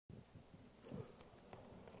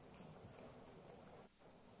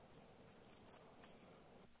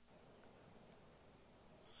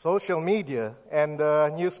Social media and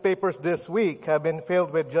newspapers this week have been filled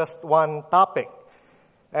with just one topic.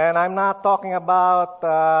 And I'm not talking about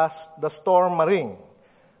the storm Maring.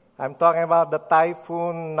 I'm talking about the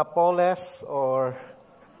Typhoon Napoles or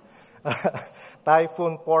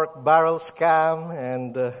Typhoon pork barrel scam.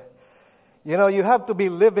 And, you have to be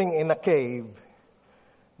living in a cave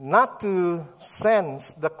not to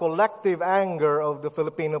sense the collective anger of the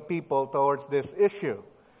Filipino people towards this issue.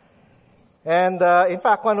 And in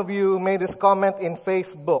fact, one of you made this comment in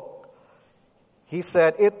Facebook. He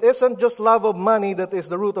said, "It isn't just love of money that is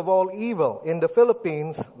the root of all evil. In the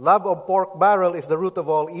Philippines, love of pork barrel is the root of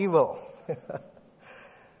all evil."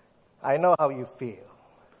 I know how you feel.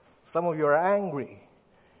 Some of you are angry.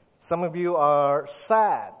 Some of you are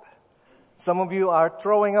sad. Some of you are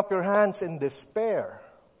throwing up your hands in despair.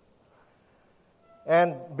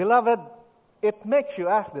 And beloved, it makes you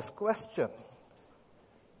ask this question.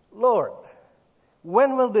 Lord,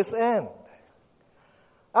 when will this end?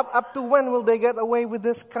 Up to when will they get away with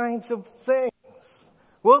these kinds of things?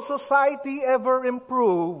 Will society ever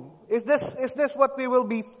improve? Is this what we will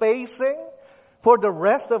be facing for the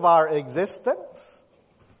rest of our existence?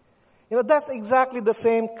 That's exactly the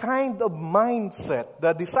same kind of mindset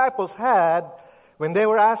the disciples had when they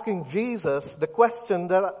were asking Jesus the question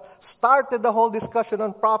that started the whole discussion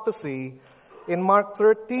on prophecy in Mark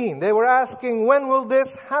 13. They were asking, when will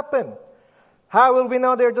this happen? How will we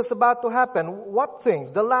know they're just about to happen? What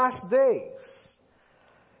things? The last days.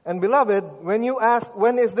 And beloved, when you ask,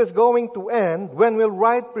 when is this going to end? When will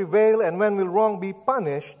right prevail and when will wrong be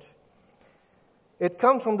punished? It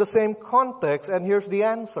comes from the same context, and here's the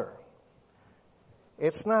answer.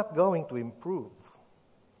 It's not going to improve.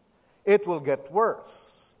 It will get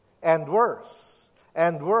worse and worse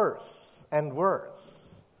and worse and worse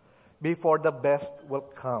before the best will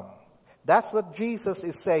come. That's what Jesus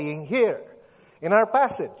is saying here in our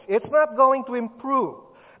passage. It's not going to improve.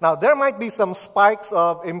 Now, there might be some spikes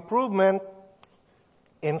of improvement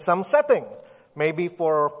in some setting. Maybe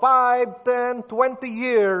for 5, 10, 20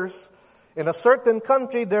 years, in a certain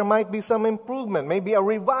country, there might be some improvement. Maybe a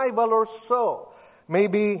revival or so.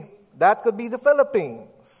 Maybe that could be the Philippines.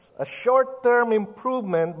 A short-term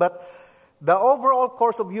improvement, but the overall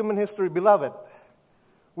course of human history, beloved,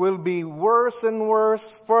 will be worse and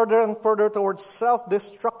worse, further and further towards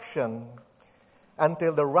self-destruction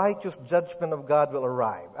until the righteous judgment of God will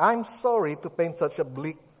arrive. I'm sorry to paint such a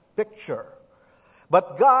bleak picture,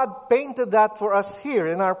 but God painted that for us here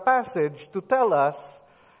in our passage to tell us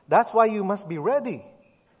that's why you must be ready.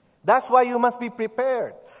 That's why you must be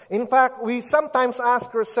prepared. In fact, we sometimes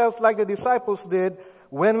ask ourselves like the disciples did,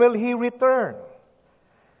 when will He return?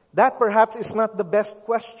 That perhaps is not the best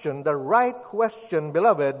question. The right question,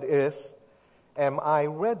 beloved, is, am I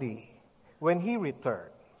ready when He returns?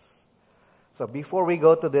 So before we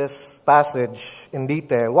go to this passage in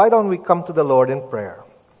detail, why don't we come to the Lord in prayer?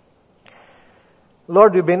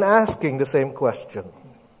 Lord, we've been asking the same question.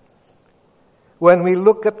 When we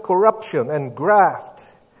look at corruption and graft,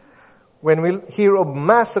 when we hear of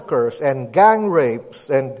massacres and gang rapes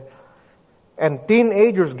and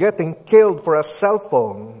teenagers getting killed for a cell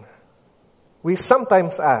phone, we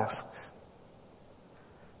sometimes ask,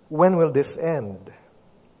 when will this end?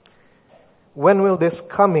 When will this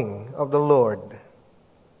coming of the Lord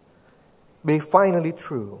be finally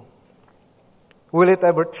true? Will it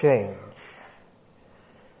ever change?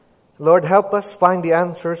 Lord, help us find the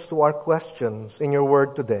answers to our questions in your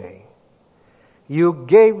word today. You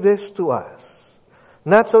gave this to us,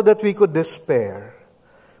 not so that we could despair,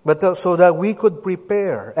 but so that we could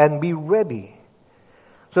prepare and be ready,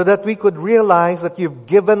 so that we could realize that you've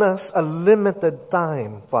given us a limited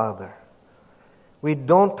time, Father. We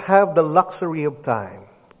don't have the luxury of time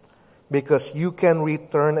because you can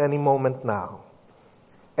return any moment now,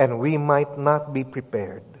 and we might not be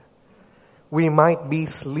prepared. We might be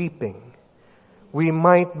sleeping. We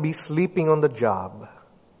might be sleeping on the job.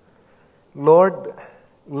 Lord,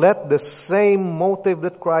 let the same motive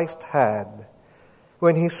that Christ had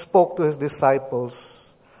when He spoke to His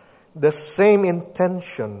disciples, the same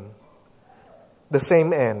intention, the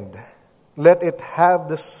same end, let it have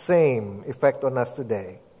the same effect on us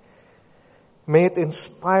today. May it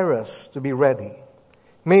inspire us to be ready.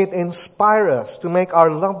 May it inspire us to make our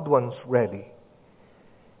loved ones ready.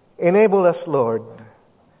 Enable us, Lord,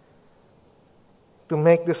 to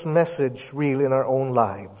make this message real in our own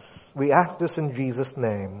lives. We ask this in Jesus'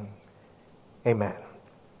 name. Amen.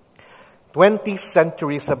 20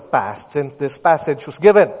 centuries have passed since this passage was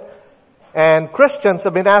given. And Christians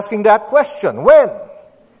have been asking that question. When?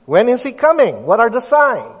 When is He coming? What are the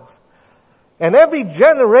signs? And every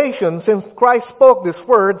generation since Christ spoke these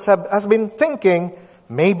words has been thinking,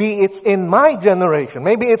 Maybe it's in my generation.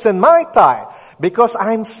 Maybe it's in my time because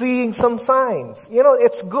I'm seeing some signs.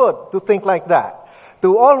 It's good to think like that.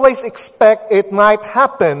 To always expect it might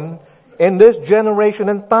happen in this generation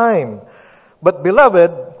and time. But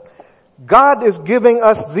beloved, God is giving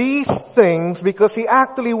us these things because He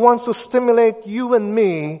actually wants to stimulate you and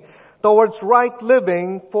me towards right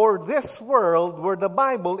living for this world where the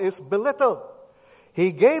Bible is belittled.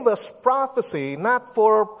 He gave us prophecy not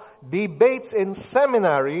for debates in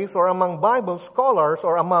seminaries or among Bible scholars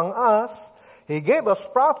or among us. He gave us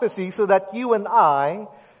prophecy so that you and I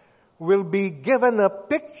will be given a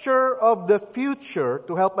picture of the future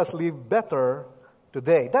to help us live better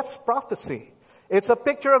today. That's prophecy. It's a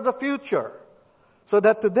picture of the future so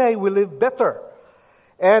that today we live better.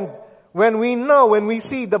 And when we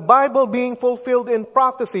see the Bible being fulfilled in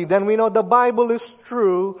prophecy, then we know the Bible is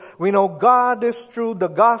true, we know God is true, the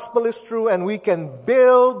gospel is true, and we can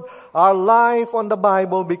build our life on the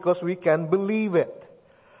Bible because we can believe it.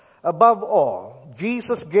 Above all,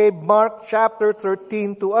 Jesus gave Mark chapter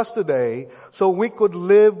 13 to us today so we could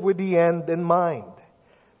live with the end in mind.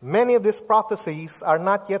 Many of these prophecies are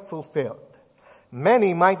not yet fulfilled.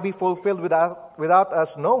 Many might be fulfilled without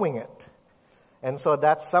us knowing it. And so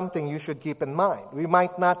that's something you should keep in mind. We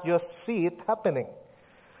might not just see it happening.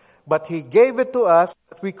 But He gave it to us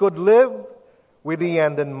that we could live with the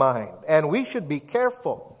end in mind. And we should be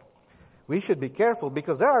careful. We should be careful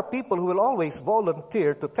because there are people who will always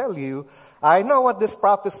volunteer to tell you, I know what this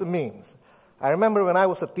prophecy means. I remember when I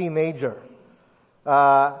was a teenager,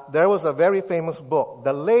 there was a very famous book,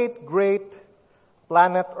 The Late Great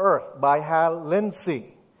Planet Earth by Hal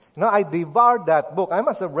Lindsey. I devoured that book. I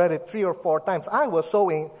must have read it 3 or 4 times. I was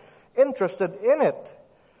so interested in it.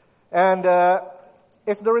 And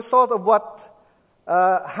it's the result of what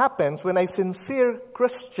happens when a sincere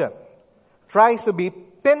Christian tries to be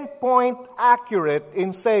pinpoint accurate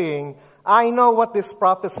in saying, I know what this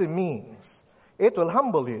prophecy means. It will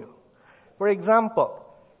humble you. For example,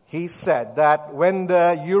 he said that when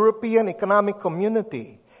the European Economic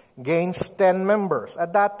Community gains 10 members,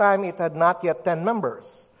 at that time it had not yet 10 members,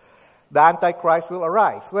 the Antichrist will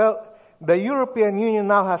arise. Well, the European Union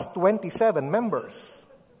now has 27 members.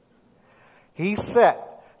 He said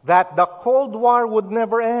that the Cold War would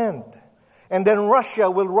never end. And then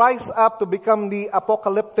Russia will rise up to become the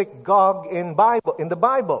apocalyptic Gog in the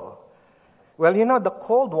Bible. Well, the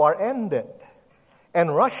Cold War ended.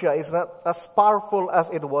 And Russia is not as powerful as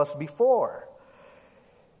it was before.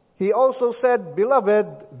 He also said,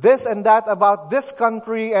 beloved, this and that about this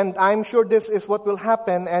country, and I'm sure this is what will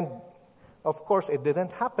happen, and of course, it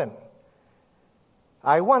didn't happen.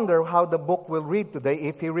 I wonder how the book will read today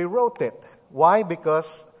if he rewrote it. Why?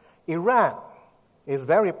 Because Iran is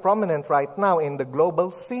very prominent right now in the global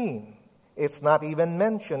scene. It's not even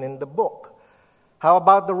mentioned in the book. How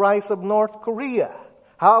about the rise of North Korea?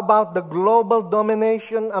 How about the global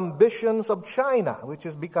domination ambitions of China, which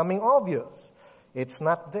is becoming obvious? It's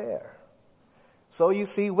not there. So you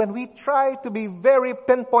see, when we try to be very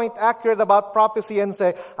pinpoint accurate about prophecy and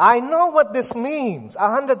say, I know what this means,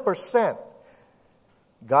 100%,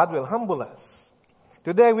 God will humble us.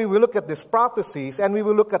 Today we will look at these prophecies and we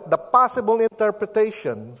will look at the possible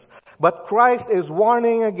interpretations. But Christ is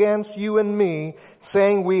warning against you and me,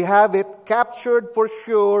 saying we have it captured for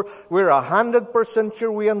sure. We're 100%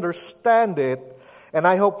 sure we understand it. And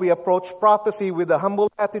I hope we approach prophecy with a humble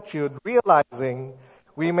attitude, realizing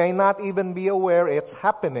we may not even be aware it's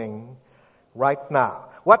happening right now.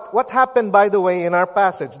 What happened, by the way, in our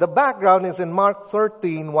passage? The background is in Mark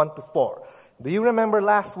 13, 1-4. Do you remember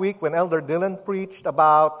last week when Elder Dylan preached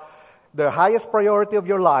about the highest priority of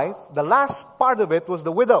your life? The last part of it was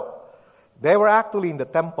the widow. They were actually in the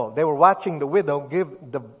temple. They were watching the widow give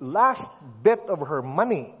the last bit of her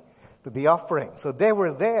money to the offering. So they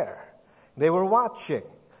were there. They were watching.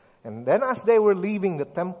 And then as they were leaving the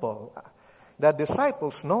temple, the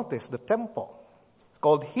disciples noticed the temple. It's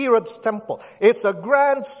called Herod's temple. It's a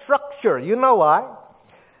grand structure. You know why?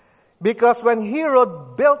 Because when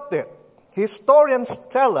Herod built it, historians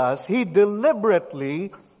tell us he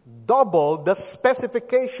deliberately doubled the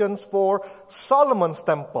specifications for Solomon's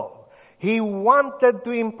temple. He wanted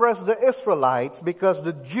to impress the Israelites because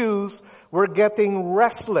the Jews were getting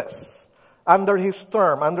restless under his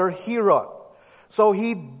term, under Herod. So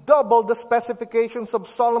he doubled the specifications of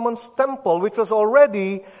Solomon's temple, which was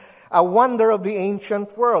already a wonder of the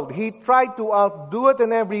ancient world. He tried to outdo it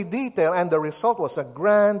in every detail, and the result was a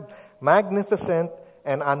grand, magnificent,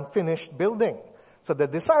 and unfinished building. So the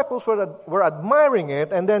disciples were admiring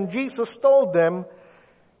it, and then Jesus told them,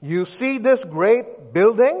 you see these great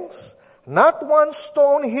buildings? Not one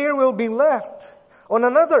stone here will be left on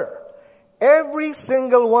another. Every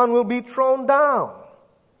single one will be thrown down.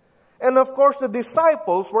 And of course, the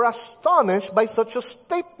disciples were astonished by such a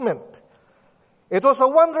statement. It was a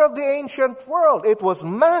wonder of the ancient world. It was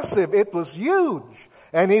massive. It was huge.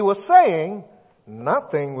 And he was saying,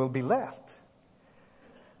 nothing will be left.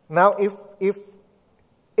 Now, if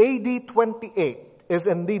AD 28 is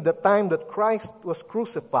indeed the time that Christ was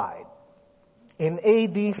crucified, in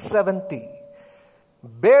AD 70,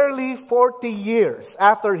 barely 40 years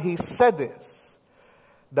after he said this,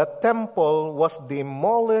 the temple was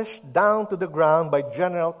demolished down to the ground by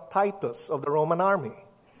General Titus of the Roman army.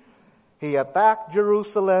 He attacked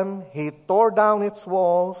Jerusalem. He tore down its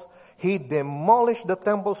walls. He demolished the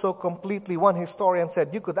temple so completely, one historian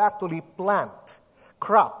said, you could actually plant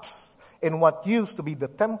crops in what used to be the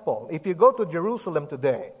temple. If you go to Jerusalem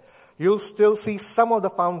today, you'll still see some of the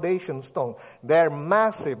foundation stones. They're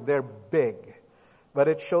massive, they're big. But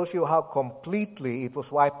it shows you how completely it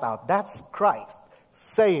was wiped out. That's Christ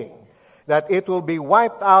saying that it will be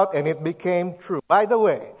wiped out, and it became true. By the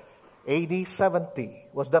way, AD 70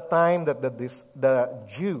 was the time that the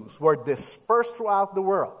Jews were dispersed throughout the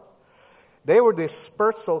world. They were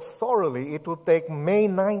dispersed so thoroughly, it would take May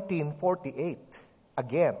 1948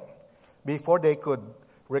 again before they could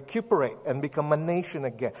recuperate and become a nation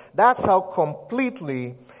again. That's how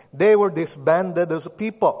completely they were disbanded as a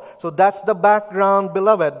people. So that's the background,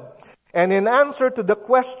 beloved. And in answer to the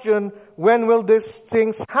question, when will these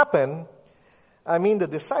things happen? I mean, the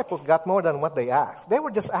disciples got more than what they asked. They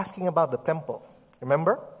were just asking about the temple,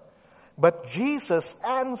 remember? But Jesus'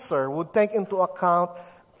 answer would take into account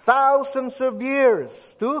thousands of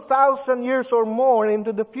years, 2,000 years or more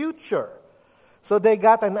into the future. So they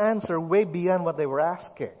got an answer way beyond what they were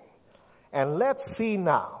asking. And let's see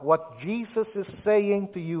now what Jesus is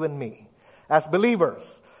saying to you and me as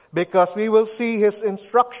believers, because we will see his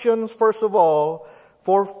instructions, first of all,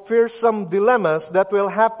 for fearsome dilemmas that will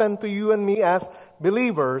happen to you and me as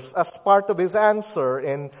believers as part of his answer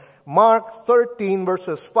in Mark 13,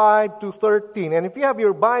 verses 5 to 13. And if you have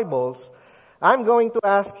your Bibles, I'm going to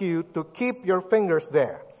ask you to keep your fingers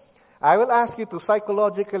there. I will ask you to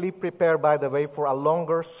psychologically prepare, by the way, for a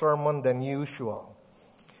longer sermon than usual.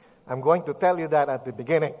 I'm going to tell you that at the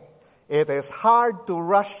beginning. It is hard to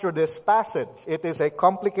rush through this passage. It is a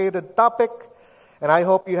complicated topic, and I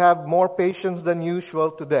hope you have more patience than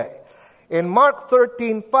usual today. In Mark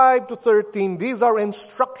 13, 5 to 13, these are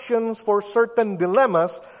instructions for certain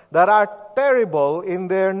dilemmas that are terrible in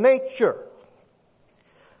their nature.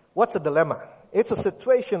 What's a dilemma? It's a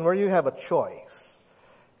situation where you have a choice.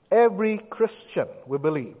 Every Christian, we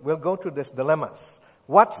believe, will go through these dilemmas.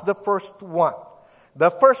 What's the first one? The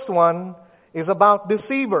first one is about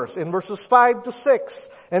deceivers in verses 5 to 6.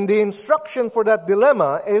 And the instruction for that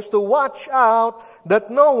dilemma is to watch out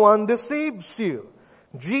that no one deceives you.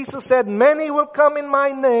 Jesus said, many will come in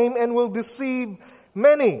my name and will deceive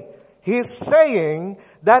many. He's saying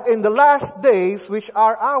that in the last days, which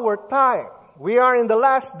are our time, we are in the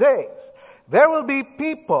last days, there will be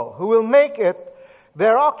people who will make it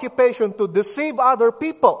their occupation to deceive other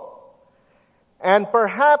people. And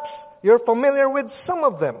perhaps you're familiar with some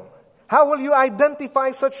of them. How will you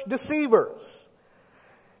identify such deceivers?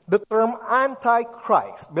 The term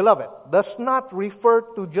Antichrist, beloved, does not refer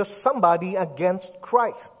to just somebody against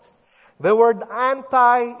Christ. The word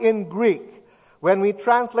anti in Greek, when we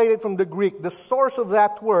translate it from the Greek, the source of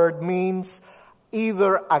that word means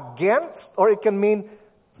either against, or it can mean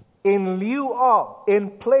in lieu of, in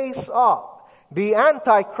place of. The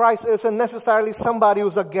Antichrist isn't necessarily somebody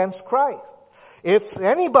who's against Christ. It's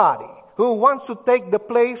anybody who wants to take the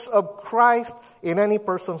place of Christ in any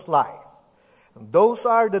person's life. And those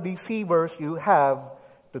are the deceivers you have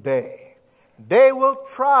today. They will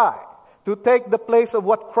try to take the place of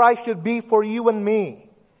what Christ should be for you and me.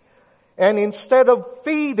 And instead of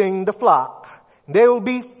feeding the flock, they will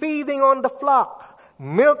be feeding on the flock,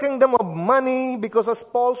 milking them of money, because as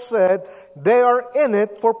Paul said, they are in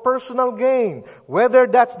it for personal gain, whether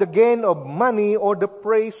that's the gain of money or the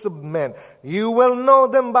praise of men. You will know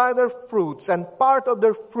them by their fruits, and part of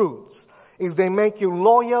their fruits is they make you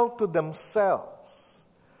loyal to themselves.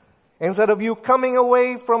 Instead of you coming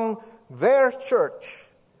away from their church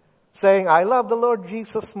saying, I love the Lord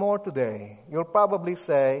Jesus more today, you'll probably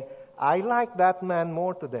say, I like that man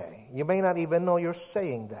more today. You may not even know you're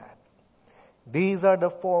saying that. These are the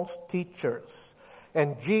false teachers.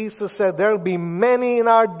 And Jesus said there will be many in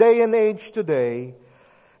our day and age today.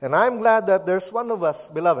 And I'm glad that there's one of us,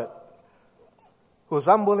 beloved, who's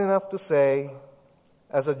humble enough to say,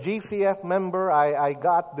 as a GCF member, I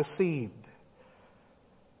got deceived.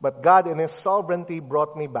 But God in His sovereignty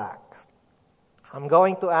brought me back. I'm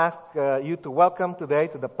going to ask you to welcome today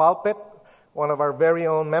to the pulpit one of our very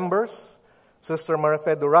own members, Sister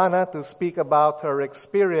Marife Durana, to speak about her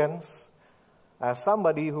experience as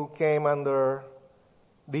somebody who came under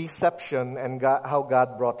deception and how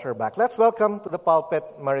God brought her back. Let's welcome to the pulpit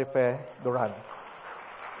Marife Durana.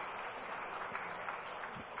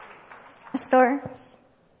 Pastor.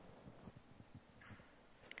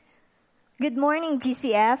 Good morning,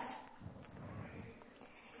 GCF.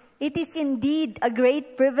 It is indeed a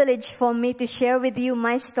great privilege for me to share with you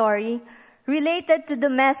my story related to the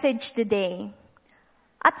message today.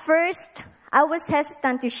 At first, I was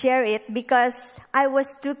hesitant to share it because I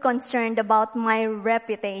was too concerned about my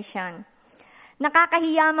reputation.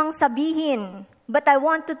 Nakakahiya mang sabihin, but I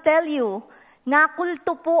want to tell you,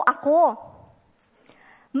 nakulto po ako.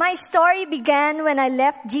 My story began when I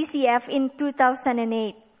left GCF in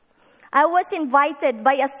 2008. I was invited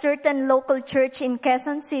by a certain local church in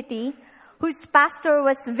Quezon City whose pastor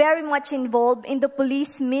was very much involved in the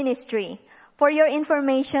police ministry. For your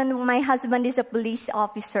information, my husband is a police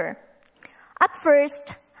officer. At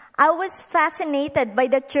first, I was fascinated by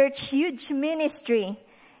the church's huge ministry.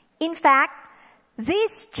 In fact,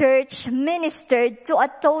 this church ministered to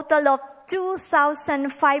a total of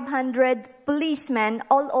 2,500 policemen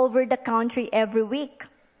all over the country every week.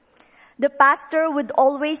 The pastor would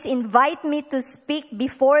always invite me to speak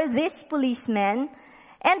before these policemen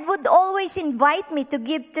and would always invite me to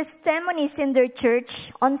give testimonies in their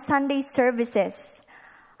church on Sunday services.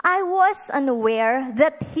 I was unaware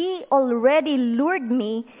that he already lured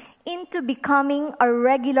me into becoming a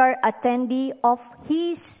regular attendee of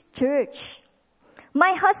his church.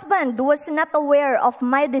 My husband was not aware of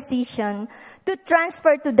my decision to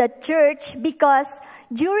transfer to the church because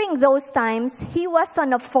during those times, he was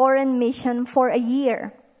on a foreign mission for a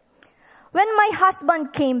year. When my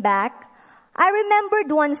husband came back, I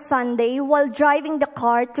remembered one Sunday while driving the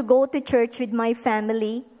car to go to church with my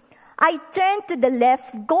family, I turned to the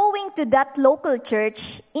left going to that local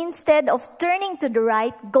church instead of turning to the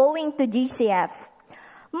right going to GCF.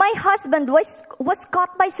 My husband was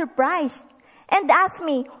caught by surprise and asked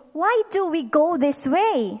me, "Why do we go this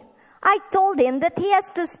way?" I told him that he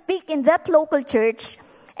has to speak in that local church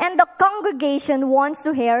and the congregation wants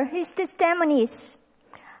to hear his testimonies.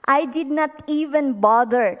 I did not even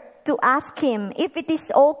bother to ask him if it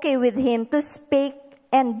is okay with him to speak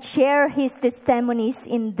and share his testimonies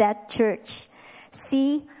in that church.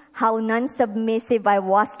 See how non-submissive I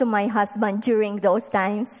was to my husband during those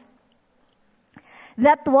times.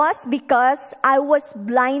 That was because I was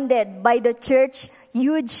blinded by the church's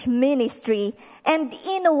huge ministry and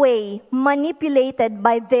in a way manipulated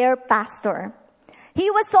by their pastor.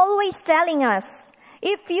 He was always telling us,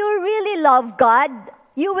 if you really love God,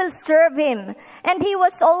 you will serve Him. And he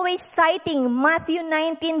was always citing Matthew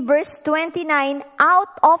 19 verse 29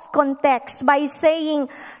 out of context by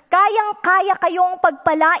saying, "Kayang-kaya kayong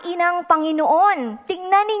pagpalain ng Panginoon.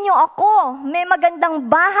 Tingnan ninyo ako, may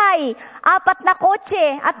magandang bahay, 4 na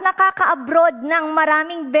kotse, at nakaka-abroad ng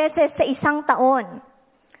maraming beses sa isang taon."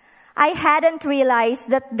 I hadn't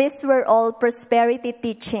realized that these were all prosperity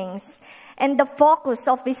teachings. And the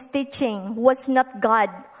focus of his teaching was not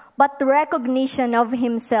God, but recognition of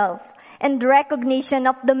himself and recognition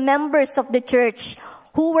of the members of the church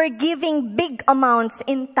who were giving big amounts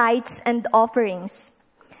in tithes and offerings.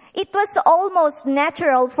 It was almost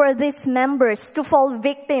natural for these members to fall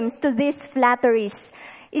victims to these flatteries,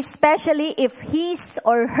 especially if his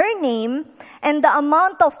or her name and the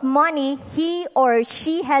amount of money he or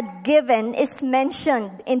she had given is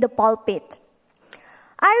mentioned in the pulpit.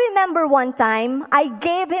 I remember one time, I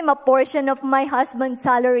gave him a portion of my husband's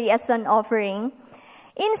salary as an offering.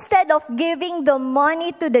 Instead of giving the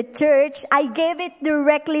money to the church, I gave it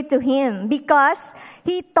directly to him because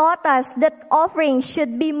he taught us that offering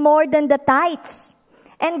should be more than the tithes.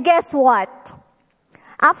 And guess what?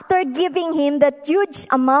 After giving him that huge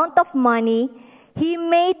amount of money, he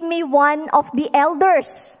made me one of the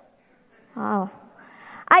elders. Wow.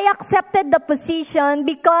 I accepted the position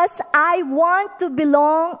because I want to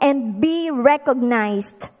belong and be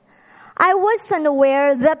recognized. I was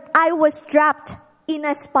unaware that I was trapped in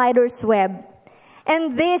a spider's web.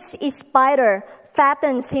 And this spider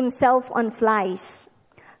fattens himself on flies.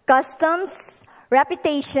 Customs,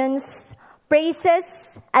 reputations,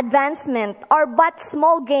 praises, advancement are but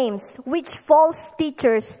small games which false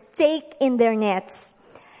teachers take in their nets.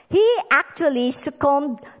 He actually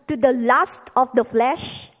succumbed to the lust of the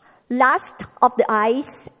flesh, lust of the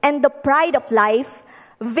eyes, and the pride of life,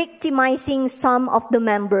 victimizing some of the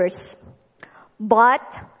members.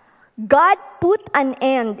 But God put an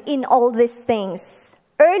end in all these things.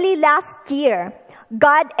 Early last year,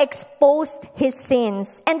 God exposed his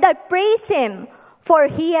sins, and I praise Him for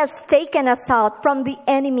he has taken us out from the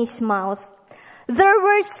enemy's mouth. There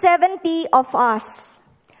were 70 of us.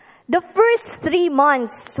 The first 3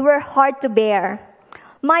 months were hard to bear.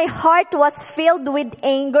 My heart was filled with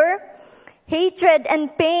anger, hatred,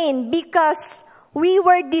 and pain because we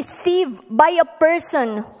were deceived by a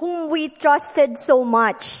person whom we trusted so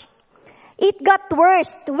much. It got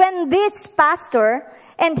worse when this pastor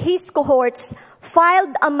and his cohorts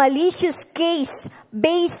filed a malicious case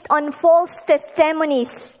based on false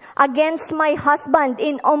testimonies against my husband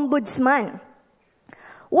in ombudsman.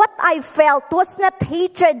 What I felt was not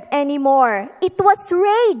hatred anymore. It was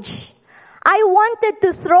rage. I wanted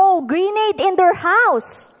to throw a grenade in their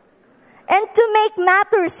house. And to make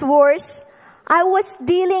matters worse, I was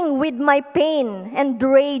dealing with my pain and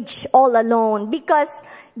rage all alone because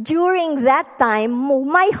during that time,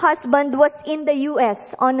 my husband was in the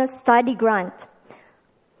U.S. on a study grant.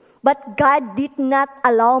 But God did not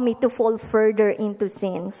allow me to fall further into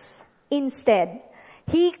sins. Instead,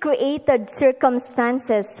 He created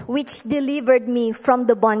circumstances which delivered me from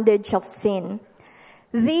the bondage of sin.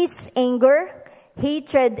 This anger,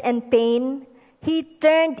 hatred, and pain, He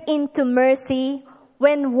turned into mercy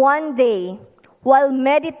when one day, while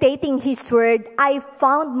meditating His word, I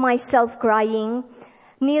found myself crying,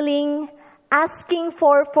 kneeling, asking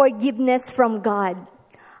for forgiveness from God.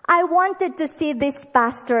 I wanted to see this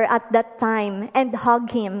pastor at that time and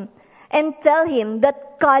hug him and tell him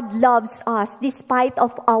that God loves us despite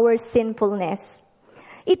of our sinfulness.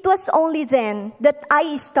 It was only then that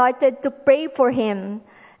I started to pray for him,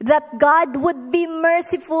 that God would be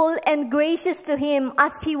merciful and gracious to him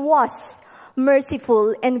as He was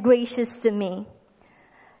merciful and gracious to me.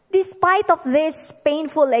 Despite of this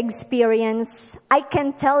painful experience, I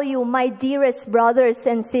can tell you, my dearest brothers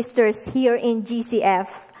and sisters here in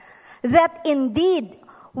GCF, that indeed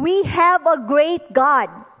we have a great God,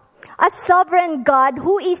 a sovereign God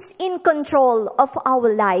who is in control of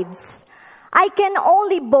our lives. I can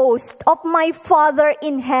only boast of my Father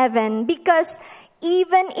in heaven because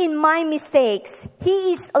even in my mistakes,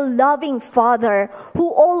 He is a loving Father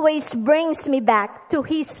who always brings me back to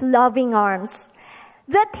His loving arms.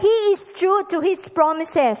 That He is true to His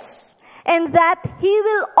promises and that He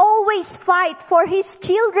will always fight for His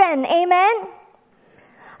children. Amen?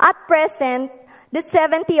 At present, the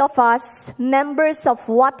 70 of us, members of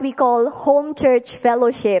what we call Home Church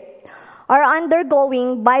Fellowship, are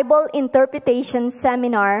undergoing Bible interpretation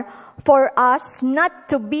seminar for us not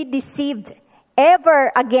to be deceived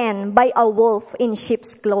ever again by a wolf in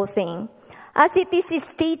sheep's clothing. As it is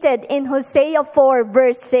stated in Hosea 4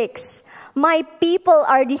 verse 6, "My people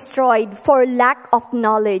are destroyed for lack of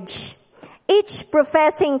knowledge." Each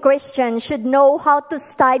professing Christian should know how to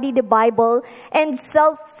study the Bible and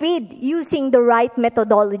self-feed using the right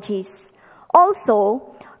methodologies.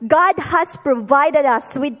 Also, God has provided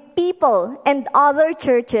us with people and other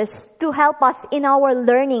churches to help us in our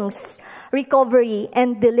learnings, recovery,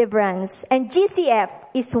 and deliverance, and GCF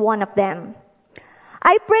is one of them.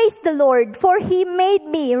 I praise the Lord, for He made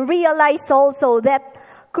me realize also that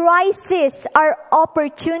crises are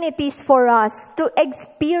opportunities for us to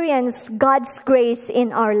experience God's grace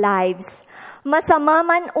in our lives. Masama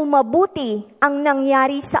man o mabuti ang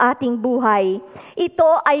nangyari sa ating buhay, ito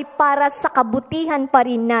ay para sa kabutihan pa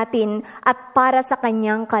rin natin at para sa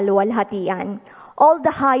Kanyang kaluwalhatian. All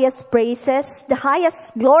the highest praises, the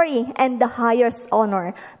highest glory, and the highest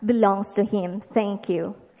honor belongs to Him. Thank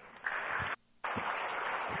you.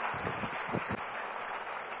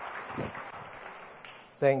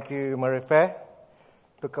 Thank you, Marife.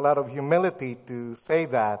 Took a lot of humility to say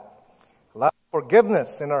that. A lot of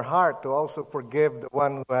forgiveness in her heart to also forgive the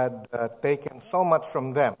one who had taken so much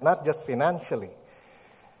from them, not just financially.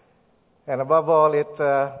 And above all,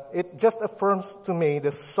 it just affirms to me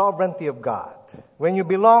the sovereignty of God. When you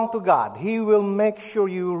belong to God, He will make sure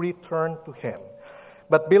you return to Him.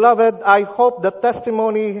 But beloved, I hope the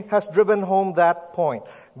testimony has driven home that point.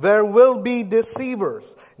 There will be deceivers.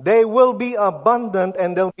 They will be abundant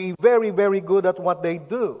and they'll be very, very good at what they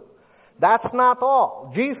do. That's not all.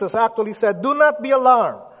 Jesus actually said, "Do not be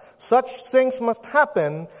alarmed. Such things must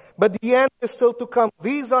happen, but the end is still to come."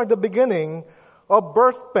 These are the beginning of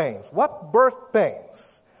birth pains. What birth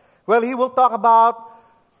pains? Well, He will talk about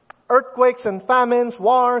earthquakes and famines,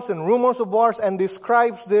 wars and rumors of wars, and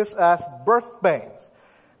describes this as birth pains.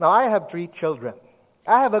 Now, I have 3 children.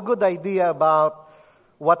 I have a good idea about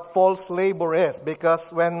what false labor is, because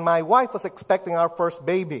when my wife was expecting our first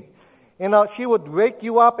baby, she would wake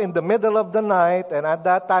you up in the middle of the night, and at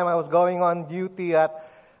that time I was going on duty at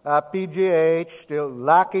PGH, still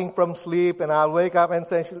lacking from sleep, and I'll wake up and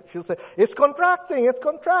she'll say, it's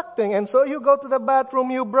contracting. And so you go to the bathroom,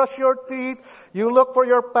 you brush your teeth, you look for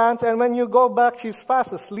your pants, and when you go back, she's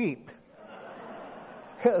fast asleep.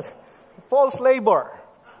 False labor.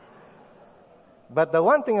 But the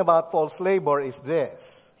one thing about false labor is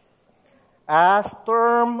this. As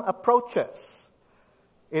term approaches,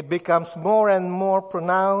 it becomes more and more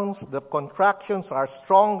pronounced. The contractions are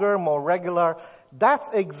stronger, more regular.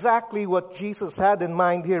 That's exactly what Jesus had in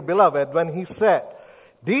mind here, beloved, when he said,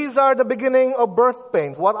 these are the beginning of birth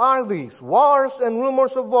pains. What are these? Wars and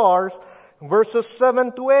rumors of wars. Verses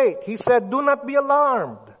 7 to 8. He said, do not be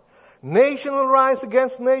alarmed. Nation will rise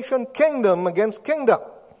against nation, kingdom against kingdom.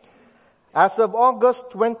 As of August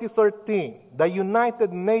 2013, the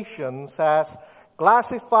United Nations has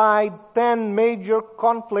classified 10 major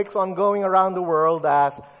conflicts ongoing around the world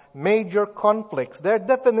as major conflicts. Their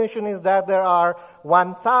definition is that there are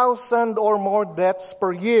 1,000 or more deaths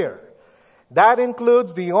per year. That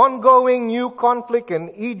includes the ongoing new conflict in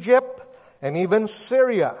Egypt and even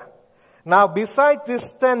Syria. Now, besides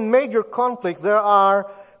these 10 major conflicts, there are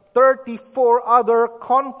 34 other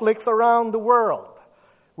conflicts around the world,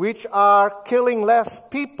 which are killing less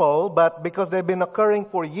people, but because they've been occurring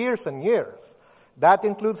for years and years. That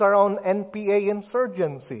includes our own NPA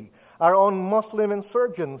insurgency, our own Muslim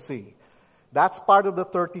insurgency. That's part of the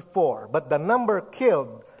 34. But the number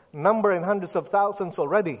killed, number in hundreds of thousands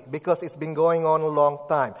already, because it's been going on a long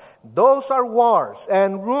time. Those are wars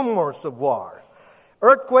and rumors of wars.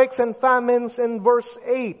 Earthquakes and famines in verse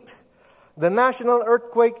 8. The National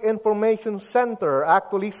Earthquake Information Center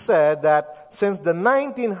actually said that since the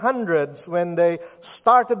 1900s, when they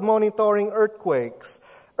started monitoring earthquakes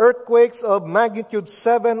of magnitude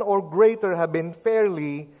 7 or greater have been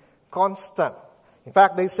fairly constant. In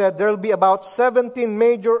fact, they said there will be about 17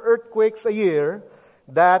 major earthquakes a year.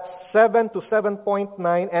 That's 7 to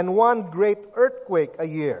 7.9, and one great earthquake a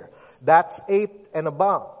year. That's 8 and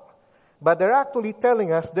above. But they're actually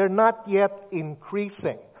telling us they're not yet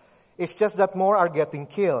increasing. It's just that more are getting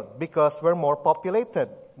killed because we're more populated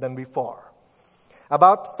than before.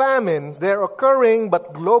 About famines, they're occurring,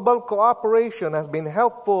 but global cooperation has been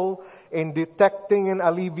helpful in detecting and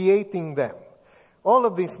alleviating them. All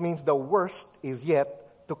of this means the worst is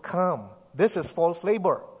yet to come. This is false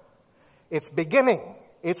labor. It's beginning.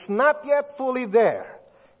 It's not yet fully there.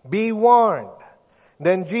 Be warned.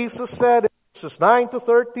 Then Jesus said in verses 9 to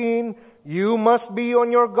 13, you must be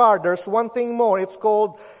on your guard. There's one thing more. It's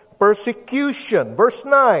called persecution. Verse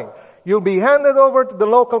 9, you'll be handed over to the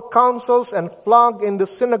local councils and flogged in the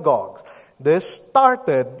synagogues. This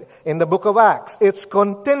started in the book of Acts. It's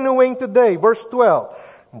continuing today. Verse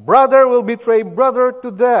 12, brother will betray brother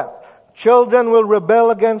to death. Children will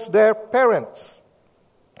rebel against their parents.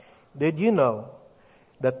 Did you know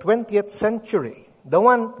the 20th century, the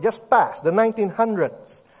one just passed, the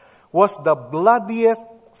 1900s, was the bloodiest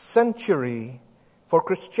century for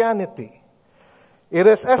Christianity? It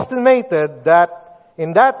is estimated that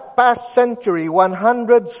in that past century,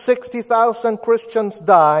 160,000 Christians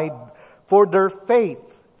died for their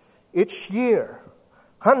faith each year.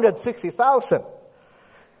 160,000.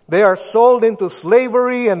 They are sold into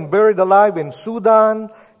slavery and buried alive in Sudan.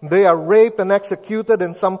 They are raped and executed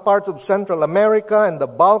in some parts of Central America and the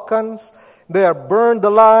Balkans. They are burned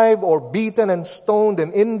alive or beaten and stoned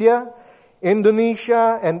in India,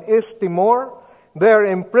 Indonesia, and East Timor. They are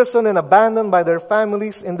imprisoned and abandoned by their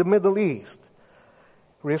families in the Middle East,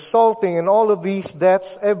 resulting in all of these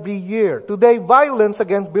deaths every year. Today, violence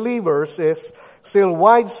against believers is still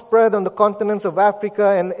widespread on the continents of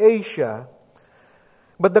Africa and Asia.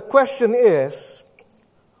 But the question is,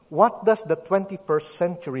 what does the 21st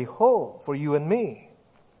century hold for you and me?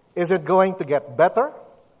 Is it going to get better?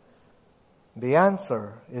 The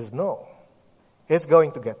answer is no. It's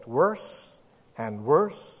going to get worse and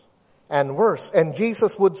worse and worse. And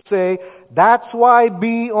Jesus would say, that's why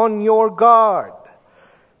be on your guard.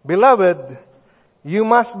 Beloved, you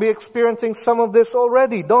must be experiencing some of this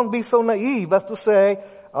already. Don't be so naive as to say,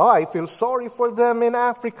 oh, I feel sorry for them in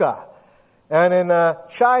Africa and in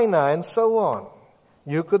China and so on.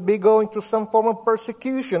 You could be going through some form of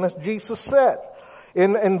persecution, as Jesus said.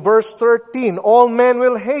 In verse 13, all men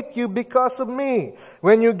will hate you because of me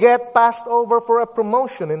when you get passed over for a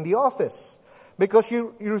promotion in the office because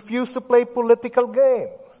you refuse to play political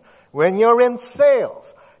games. When you're in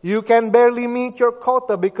sales, you can barely meet your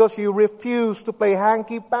quota because you refuse to play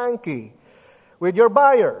hanky-panky with your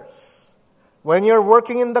buyers. When you're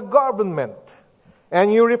working in the government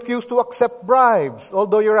and you refuse to accept bribes,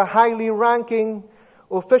 although you're a highly ranking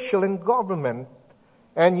official in government,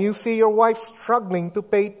 and you see your wife struggling to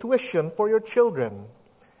pay tuition for your children.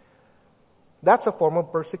 That's a form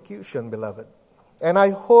of persecution, beloved. And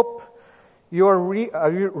I hope you are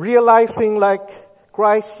realizing, like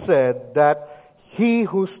Christ said, that he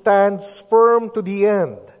who stands firm to the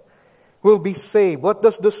end will be saved. What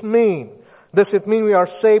does this mean? Does it mean we are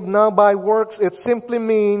saved now by works? It simply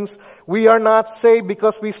means we are not saved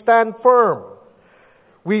because we stand firm.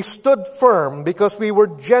 We stood firm because we were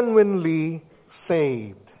genuinely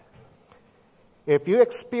saved. If you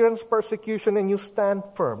experience persecution and you stand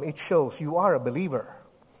firm, it shows you are a believer.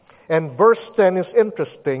 And verse 10 is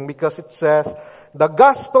interesting because it says, the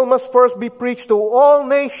gospel must first be preached to all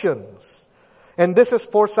nations. And this is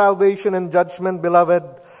for salvation and judgment, beloved.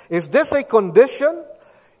 Is this a condition?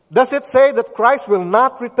 Does it say that Christ will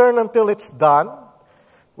not return until it's done?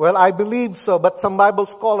 Well, I believe so, but some Bible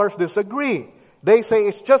scholars disagree. They say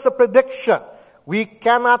it's just a prediction. We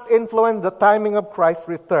cannot influence the timing of Christ's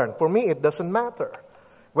return. For me, it doesn't matter.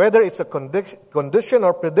 Whether it's a condition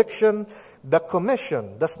or prediction, the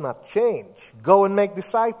commission does not change. Go and make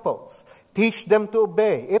disciples. Teach them to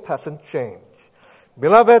obey. It hasn't changed.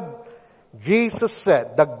 Beloved, Jesus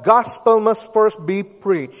said, the gospel must first be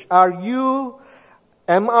preached.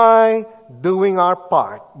 Am I doing our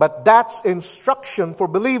part? But that's instruction for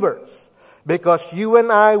believers, because you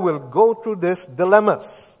and I will go through these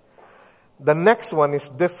dilemmas. The next one is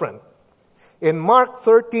different. In Mark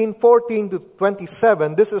 13:14 to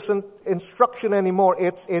 27, this isn't instruction anymore,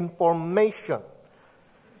 it's information.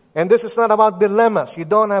 And this is not about dilemmas. You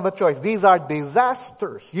don't have a choice. These are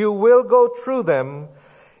disasters. You will go through them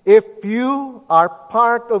if you are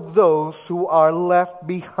part of those who are left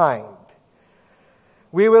behind.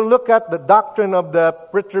 We will look at the doctrine of the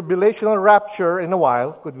pre-tribulational rapture in a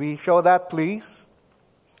while. Could we show that, please?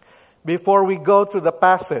 Before we go to the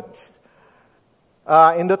passage.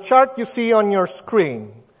 In the chart you see on your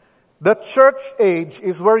screen, the church age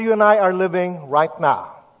is where you and I are living right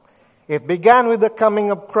now. It began with the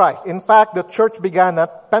coming of Christ. In fact, the church began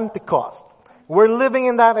at Pentecost. We're living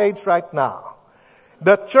in that age right now.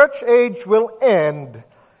 The church age will end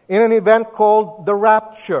in an event called the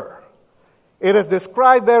rapture. It is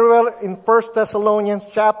described very well in 1 Thessalonians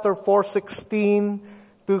chapter 4, 16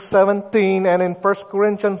 to 17, and in 1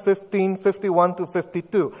 Corinthians 15, 51 to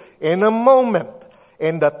 52. In a moment,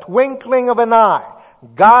 in the twinkling of an eye,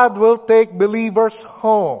 God will take believers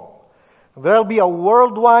home. There will be a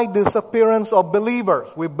worldwide disappearance of believers.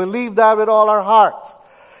 We believe that with all our hearts.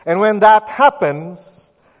 And when that happens,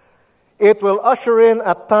 it will usher in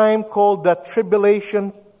a time called the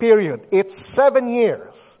tribulation period. It's 7 years.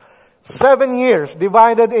 7 years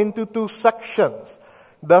divided into 2 sections.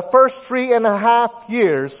 The first 3.5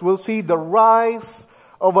 years will see the rise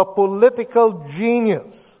of a political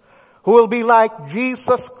genius who will be like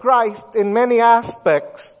Jesus Christ in many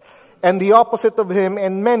aspects and the opposite of him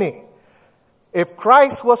in many. If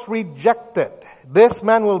Christ was rejected, this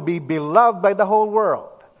man will be beloved by the whole world.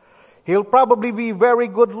 He'll probably be very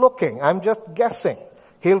good looking. I'm just guessing.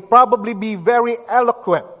 He'll probably be very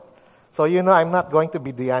eloquent. So I'm not going to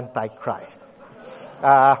be the Antichrist.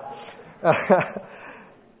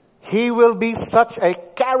 He will be such a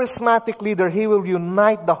charismatic leader. He will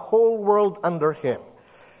unite the whole world under him.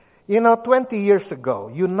 20 years ago,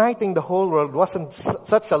 uniting the whole world wasn't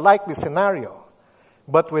such a likely scenario.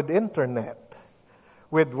 But with internet,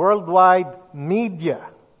 with worldwide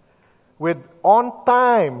media, with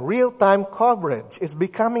on-time, real-time coverage, it's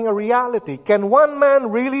becoming a reality. Can one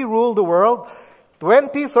man really rule the world?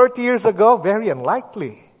 20, 30 years ago, very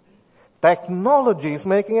unlikely. Technology is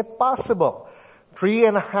making it possible.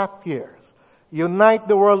 3.5 years. Unite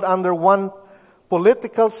the world under one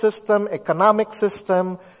political system, economic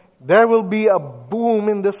system. There will be a boom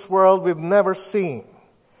in this world we've never seen.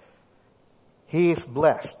 He is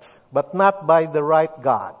blessed, but not by the right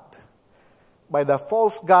God. By the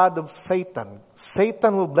false god of Satan.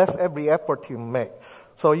 Satan will bless every effort you make.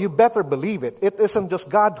 So you better believe it. It isn't just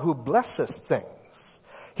God who blesses things.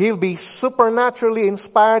 He'll be supernaturally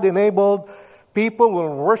inspired, enabled. People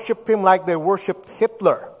will worship him like they worshiped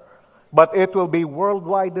Hitler. But it will be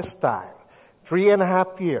worldwide this time.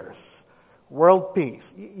 3.5 years. World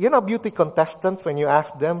peace. Beauty contestants, when you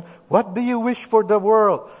ask them, what do you wish for the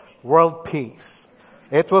world? World peace.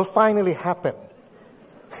 It will finally happen.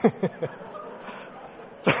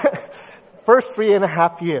 First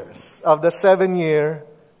 3.5 years of the 7-year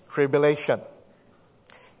tribulation.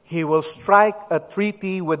 He will strike a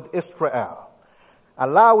treaty with Israel,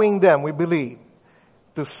 allowing them, we believe,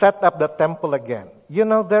 to set up the temple again.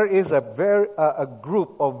 There is a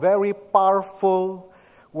group of very powerful,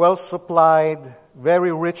 well-supplied,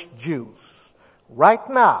 very rich Jews. Right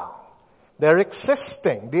now, they're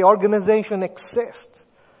existing. The organization exists.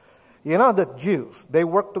 You know, the Jews, they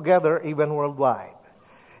work together even worldwide.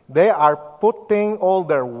 They are putting all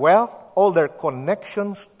their wealth, all their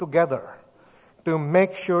connections together to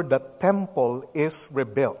make sure the temple is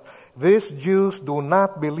rebuilt. These Jews do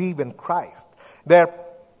not believe in Christ. They're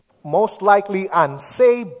most likely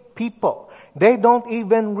unsaved people. They don't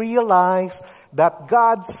even realize that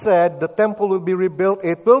God said the temple will be rebuilt.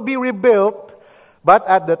 It will be rebuilt, but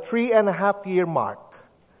at the 3.5-year mark,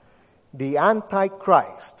 the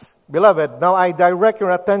Antichrist. Beloved, now I direct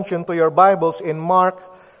your attention to your Bibles in Mark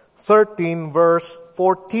 13, verse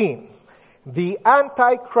 14. The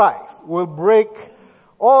Antichrist will break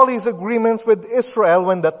all his agreements with Israel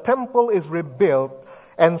when the temple is rebuilt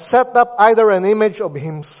and set up either an image of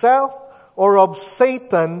himself or of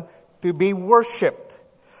Satan to be worshipped.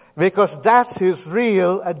 Because that's his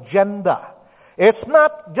real agenda. It's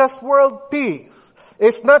not just world peace.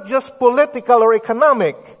 It's not just political or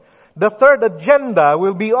economic. The third agenda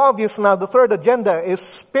will be obvious now. The third agenda is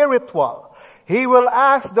spiritual. He will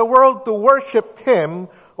ask the world to worship him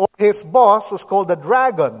or his boss, who's called the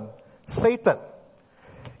dragon, Satan.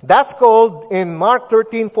 That's called in Mark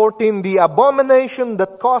 13:14 the abomination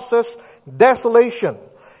that causes desolation.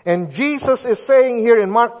 And Jesus is saying here in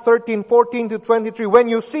Mark 13:14-23, when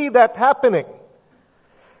you see that happening,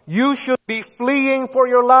 you should be fleeing for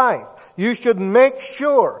your life. You should make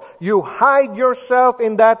sure you hide yourself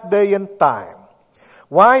in that day and time.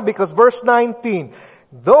 Why? Because verse 19,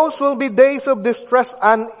 those will be days of distress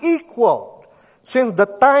unequaled since the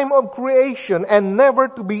time of creation and never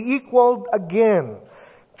to be equaled again.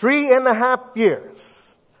 3.5 years.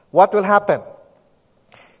 What will happen?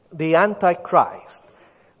 The Antichrist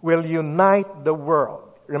will unite the world.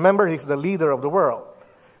 Remember, he's the leader of the world.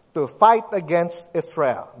 To fight against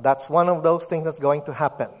Israel. That's one of those things that's going to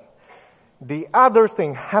happen. The other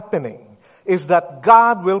thing happening is that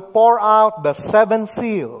God will pour out the 7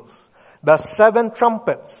 seals, the 7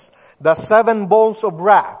 trumpets, the 7 bowls of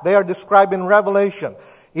wrath. They are described in Revelation.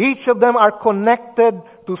 Each of them are connected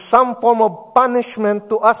to some form of punishment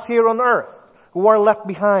to us here on earth who are left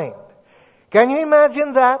behind. Can you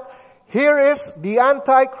imagine that? Here is the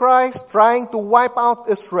Antichrist trying to wipe out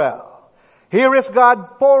Israel. Here is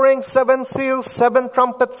God pouring 7 seals, 7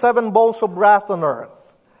 trumpets, 7 bowls of wrath on earth.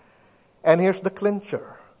 And here's the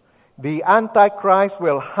clincher. The Antichrist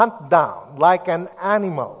will hunt down, like an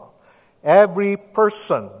animal, every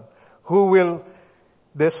person who will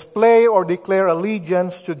display or declare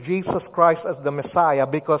allegiance to Jesus Christ as the Messiah,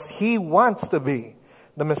 because he wants to be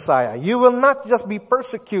the Messiah. You will not just be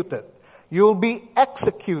persecuted. You will be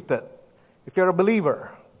executed if you're a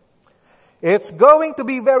believer. It's going to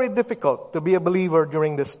be very difficult to be a believer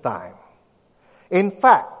during this time. In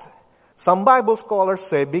fact, some Bible scholars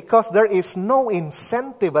say because there is no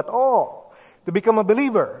incentive at all to become a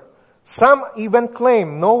believer. Some even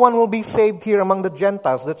claim no one will be saved here among the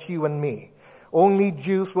Gentiles. That's you and me. Only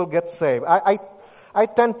Jews will get saved. I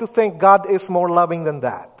tend to think God is more loving than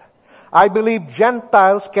that. I believe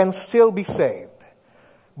Gentiles can still be saved.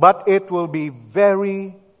 But it will be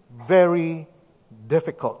very, very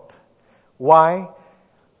difficult. Why?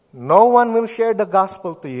 No one will share the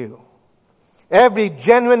gospel to you. Every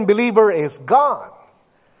genuine believer is gone.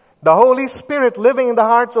 The Holy Spirit living in the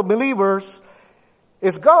hearts of believers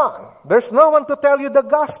is gone. There's no one to tell you the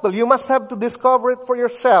gospel. You must have to discover it for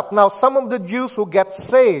yourself. Now, some of the Jews who get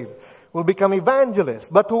saved will become evangelists.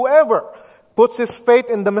 But whoever puts his faith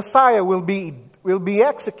in the Messiah will be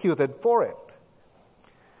executed for it.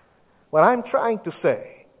 What I'm trying to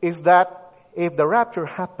say is that if the rapture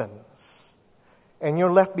happens and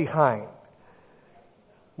you're left behind,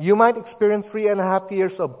 you might experience 3.5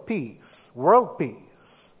 years of peace, world peace.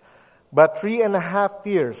 But 3.5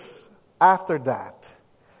 years after that,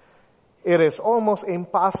 it is almost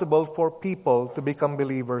impossible for people to become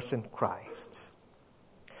believers in Christ.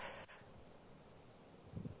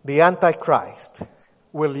 The Antichrist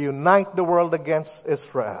will unite the world against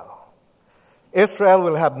Israel. Israel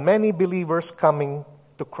will have many believers coming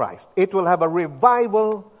to Christ. It will have a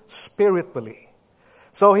revival spiritually.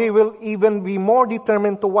 So he will even be more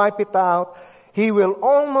determined to wipe it out. He will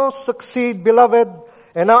almost succeed, beloved.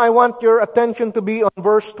 And now I want your attention to be on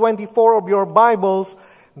verse 24 of your Bibles.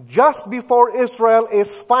 Just before Israel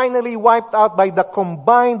is finally wiped out by the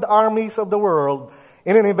combined armies of the world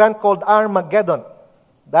in an event called Armageddon.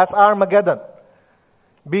 That's Armageddon.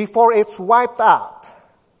 Before it's wiped out,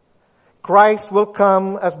 Christ will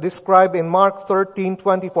come as described in Mark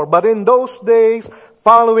 13:24. But in those days,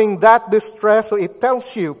 following that distress, so it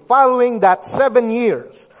tells you, following that 7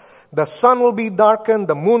 years, the sun will be darkened,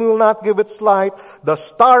 the moon will not give its light, the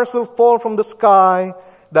stars will fall from the sky,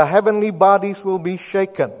 the heavenly bodies will be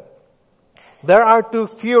shaken. There are two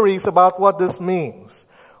theories about what this means.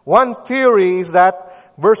 One theory is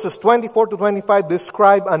that verses 24 to 25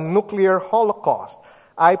 describe a nuclear holocaust.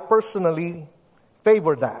 I personally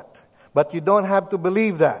favor that. But you don't have to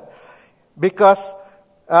believe that. Because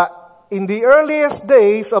in the earliest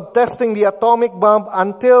days of testing the atomic bomb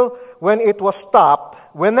until when it was stopped,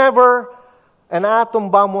 whenever an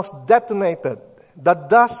atom bomb was detonated, the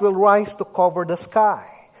dust will rise to cover the sky.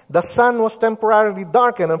 The sun was temporarily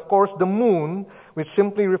darkened. Of course, the moon, which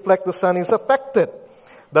simply reflects the sun, is affected.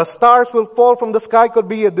 The stars will fall from the sky could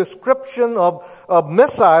be a description of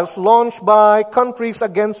missiles launched by countries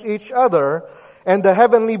against each other, and the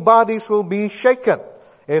heavenly bodies will be shaken.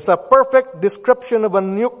 It's a perfect description of a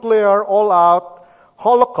nuclear all-out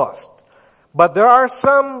holocaust. But there are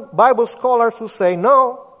some Bible scholars who say,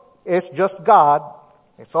 no, it's just God.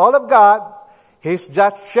 It's all of God. He's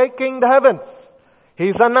just shaking the heavens.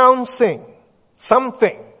 He's announcing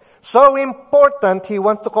something so important he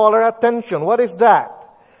wants to call our attention. What is that?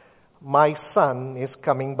 My son is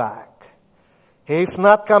coming back. He's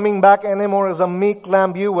not coming back anymore as a meek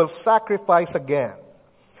lamb you will sacrifice again.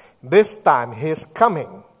 This time he's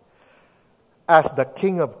coming as the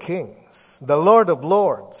King of Kings, the Lord of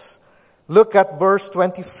Lords. Look at verse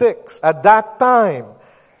 26. At that time,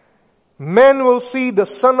 men will see the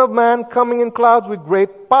Son of Man coming in clouds with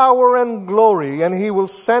great power and glory, and he will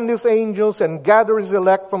send his angels and gather his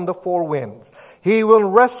elect from the four winds. He will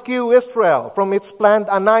rescue Israel from its planned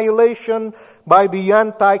annihilation by the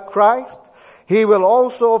Antichrist. He will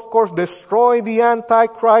also, of course, destroy the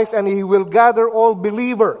Antichrist, and he will gather all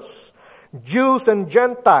believers, Jews and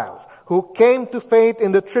Gentiles, who came to faith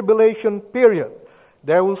in the tribulation period.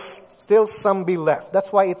 There will still some be left.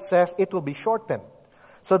 That's why it says it will be shortened,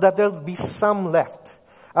 so that there will be some left.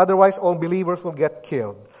 Otherwise, all believers will get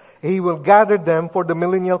killed. He will gather them for the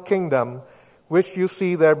millennial kingdom, which you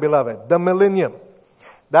see there, beloved. The millennium.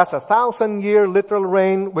 That's 1,000-year literal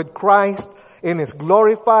reign with Christ in his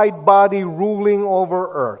glorified body ruling over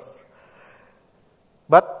earth.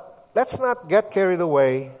 But let's not get carried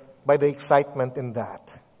away by the excitement in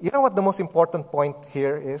that. You know what the most important point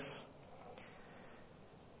here is?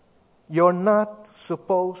 You're not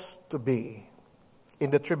supposed to be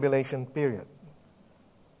in the tribulation period.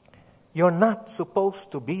 You're not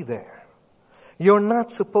supposed to be there. You're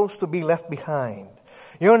not supposed to be left behind.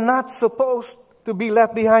 You're not supposed to be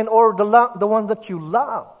left behind, or the one that you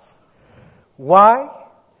love. Why?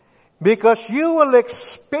 Because you will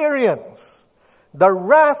experience the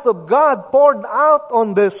wrath of God poured out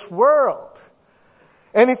on this world.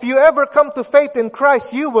 And if you ever come to faith in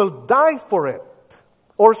Christ, you will die for it,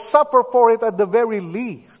 or suffer for it at the very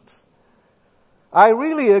least. I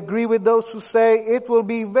really agree with those who say it will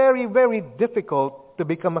be very, very difficult to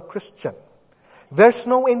become a Christian. There's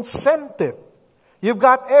no incentive. You've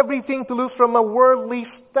got everything to lose from a worldly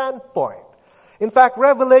standpoint. In fact,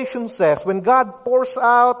 Revelation says when God pours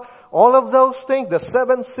out all of those things, the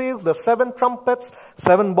 7 seals, the 7 trumpets,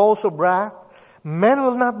 7 bowls of wrath, men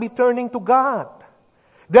will not be turning to God.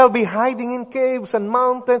 They'll be hiding in caves and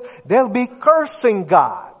mountains. They'll be cursing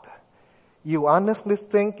God. You honestly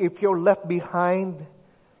think if you're left behind,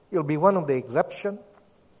 you'll be one of the exception?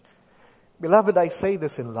 Beloved, I say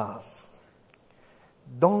this in love.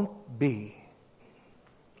 Don't be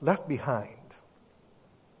left behind.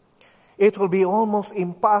 It will be almost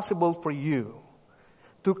impossible for you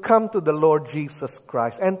to come to the Lord Jesus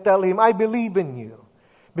Christ and tell him, I believe in you,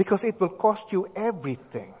 because it will cost you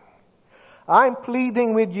everything. I'm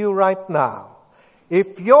pleading with you right now.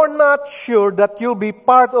 If you're not sure that you'll be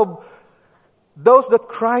part of those that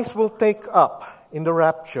Christ will take up in the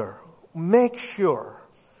rapture, make sure.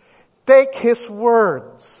 Take his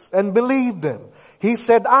words and believe them. He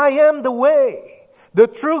said, I am the way, the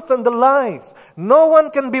truth, and the life. No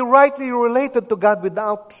one can be rightly related to God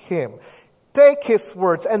without him. Take his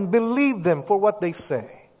words and believe them for what they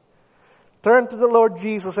say. Turn to the Lord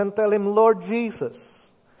Jesus and tell him, Lord Jesus,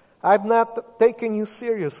 I've not taken you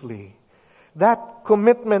seriously. That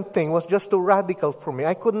commitment thing was just too radical for me.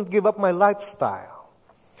 I couldn't give up my lifestyle.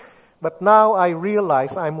 But now I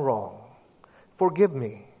realize I'm wrong. Forgive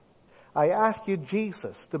me. I ask you,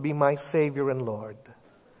 Jesus, to be my Savior and Lord.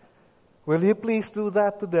 Will you please do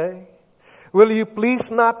that today? Will you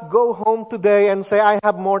please not go home today and say, I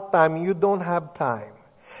have more time? You don't have time.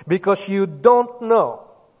 Because you don't know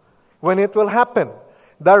when it will happen.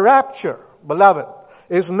 The rapture, beloved,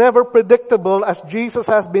 is never predictable, as Jesus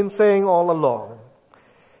has been saying all along.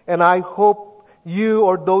 And I hope you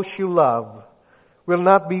or those you love will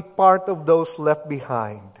not be part of those left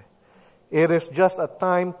behind. It is just a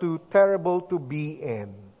time too terrible to be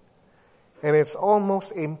in. And it's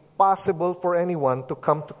almost impossible for anyone to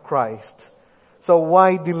come to Christ So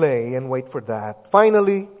why delay and wait for that?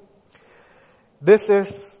 Finally, this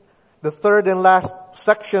is the third and last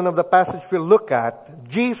section of the passage we'll look at.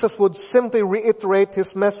 Jesus would simply reiterate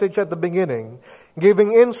his message at the beginning,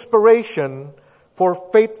 giving inspiration for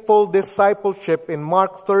faithful discipleship in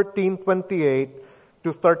Mark 13:28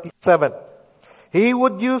 to 37. He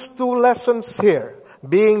would use two lessons here,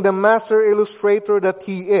 being the master illustrator that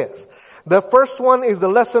he is. The first one is the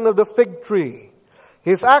lesson of the fig tree.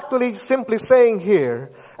 He's actually simply saying here,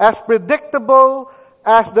 as predictable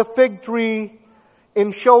as the fig tree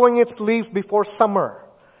in showing its leaves before summer,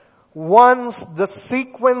 once the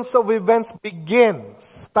sequence of events begins,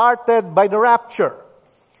 started by the rapture,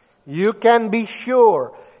 you can be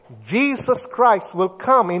sure Jesus Christ will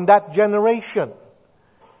come in that generation.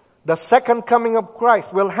 The second coming of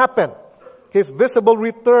Christ will happen. His visible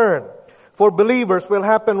return for believers will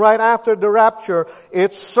happen right after the rapture.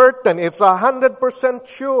 It's certain. It's 100%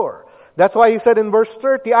 sure. That's why he said in verse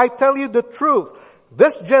 30, I tell you the truth.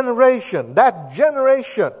 This generation, that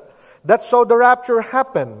saw the rapture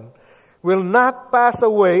happen, will not pass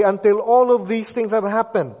away until all of these things have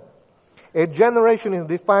happened. A generation is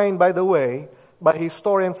defined, by the way, by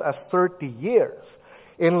historians as 30 years.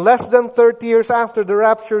 In less than 30 years after the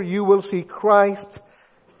rapture, you will see Christ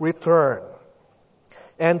return.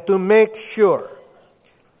 And to make sure,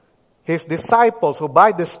 his disciples, who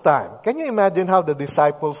by this time, can you imagine how the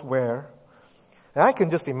disciples were? And I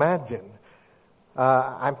can just imagine.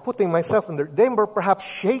 I'm putting myself in there. They were perhaps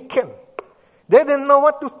shaken. They didn't know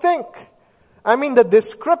what to think. I mean, the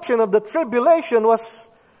description of the tribulation was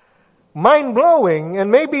mind-blowing,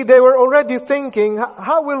 and maybe they were already thinking,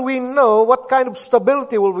 how will we know? What kind of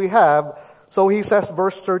stability will we have? So he says,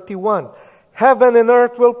 verse 31, heaven and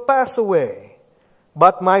earth will pass away,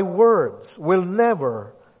 but my words will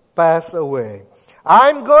never pass away.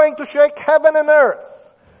 I'm going to shake heaven and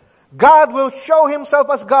earth. God will show himself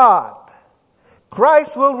as God.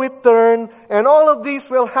 Christ will return, and all of these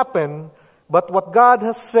will happen, but what God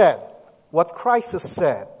has said, what Christ has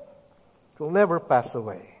said, will never pass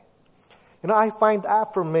away. You know, I find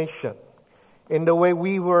affirmation in the way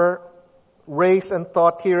we were raised and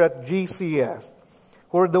taught here at GCF,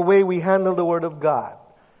 or the way we handle the Word of God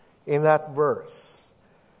in that verse.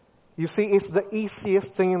 You see, it's the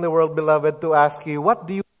easiest thing in the world, beloved, to ask you, what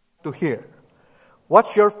do you want to hear?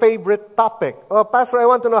 What's your favorite topic? Oh, Pastor, I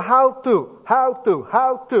want to know how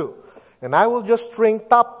to. And I will just string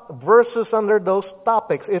top verses under those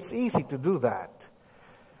topics. It's easy to do that.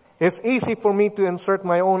 It's easy for me to insert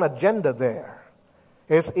my own agenda there.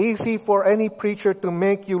 It's easy for any preacher to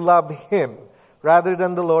make you love him rather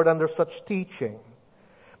than the Lord under such teaching.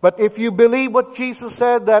 But if you believe what Jesus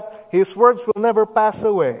said, that his words will never pass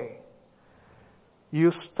away,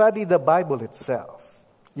 you study the Bible itself.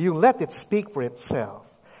 You let it speak for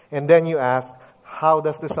itself. And then you ask, how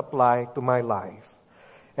does this apply to my life?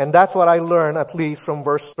 And that's what I learned, at least from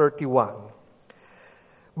verse 31.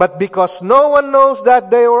 But because no one knows that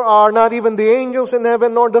day or hour, not even the angels in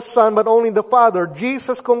heaven nor the Son, but only the Father,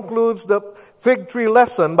 Jesus concludes the fig tree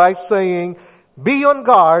lesson by saying, be on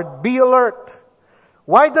guard, be alert.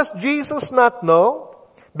 Why does Jesus not know?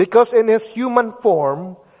 Because in his human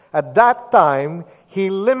form, at that time, he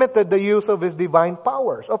limited the use of his divine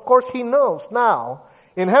powers. Of course, he knows now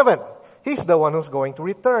in heaven. He's the one who's going to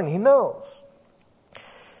return. He knows.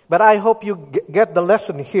 But I hope you get the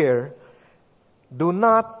lesson here. Do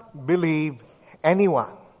not believe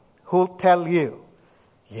anyone who'll tell you,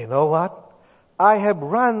 you know what? I have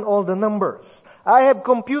run all the numbers. I have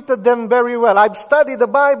computed them very well. I've studied the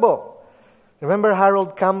Bible. Remember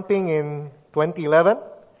Harold Camping in 2011?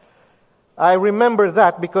 I remember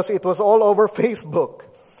that because it was all over Facebook.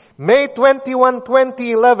 May 21,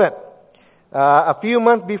 2011. A few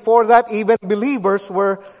months before that, even believers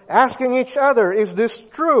were asking each other, is this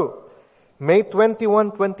true? May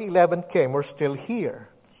 21, 2011 came. We're still here.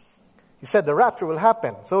 He said the rapture will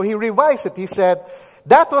happen. So he revised it. He said,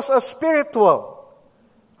 that was a spiritual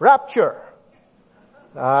rapture.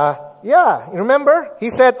 Yeah, you remember? He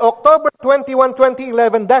said October 21,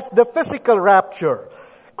 2011, that's the physical rapture.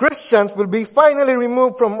 Christians will be finally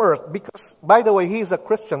removed from earth because, by the way, he's a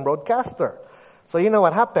Christian broadcaster. So you know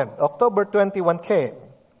what happened? October 21 came.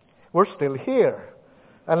 We're still here.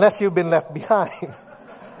 Unless you've been left behind.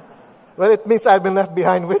 Well, it means I've been left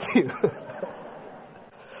behind with you.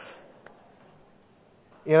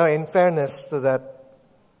 You know, in fairness to that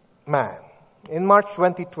man, in March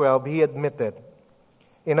 2012, he admitted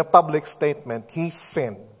in a public statement he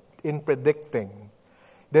sinned in predicting,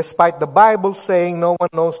 despite the Bible saying no one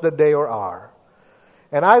knows the day or hour.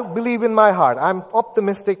 And I believe in my heart, I'm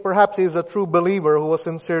optimistic, perhaps he's a true believer who was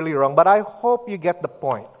sincerely wrong, but I hope you get the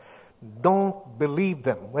point. don't believe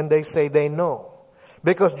them when they say they know.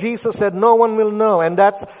 Because Jesus said no one will know. And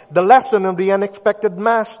that's the lesson of the unexpected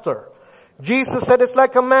master. Jesus said it's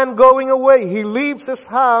like a man going away. He leaves his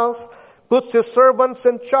house, puts his servants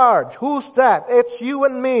in charge. Who's that? It's you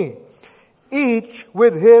and me. Each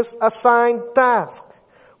with his assigned task.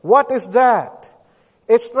 What is that?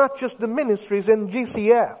 It's not just the ministries in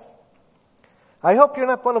GCF. I hope you're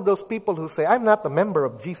not one of those people who say, I'm not a member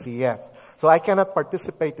of GCF, so I cannot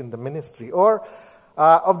participate in the ministry. Or,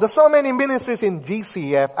 of the so many ministries in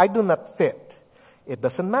GCF, I do not fit. It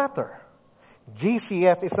doesn't matter.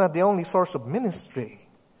 GCF is not the only source of ministry.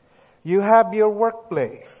 You have your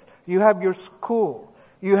workplace. You have your school.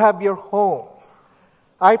 You have your home.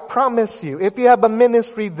 I promise you, if you have a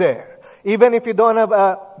ministry there, even if you don't have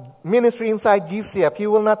a ministry inside GCF,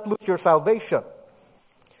 you will not lose your salvation.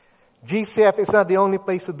 GCF is not the only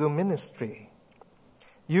place to do ministry.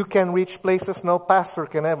 You can reach places no pastor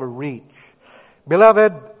can ever reach.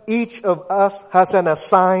 Beloved, each of us has an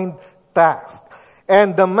assigned task.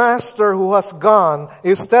 And the master who has gone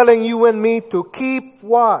is telling you and me to keep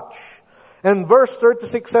watch. And verse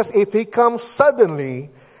 36 says, if he comes suddenly,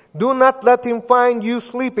 do not let him find you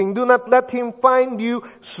sleeping. Do not let him find you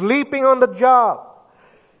sleeping on the job,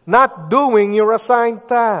 not doing your assigned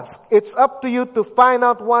task. It's up to you to find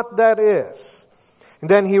out what that is. And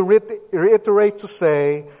then he reiterates to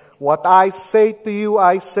say, what I say to you,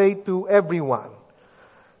 I say to everyone.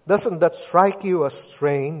 Doesn't that strike you as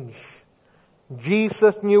strange?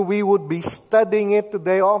 Jesus knew we would be studying it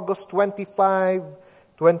today, August 25,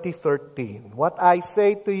 2013. What I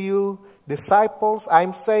say to you, disciples,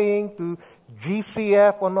 I'm saying to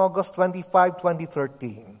GCF on August 25,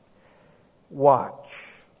 2013.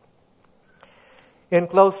 Watch. In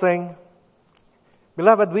closing,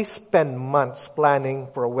 beloved, we spend months planning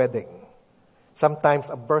for a wedding, sometimes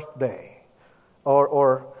a birthday,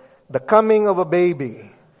 or the coming of a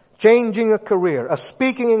baby, changing a career, a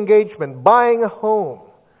speaking engagement, buying a home.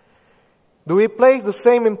 Do we place the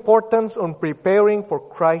same importance on preparing for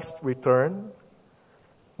Christ's return,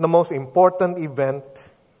 the most important event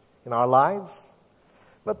in our lives?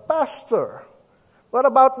 But Pastor, what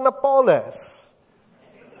about Napoles?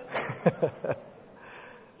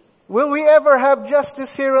 Will we ever have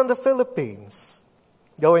justice here in the Philippines?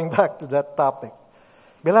 Going back to that topic.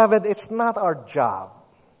 Beloved, it's not our job.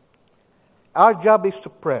 Our job is to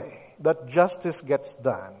pray that justice gets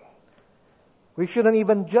done. We shouldn't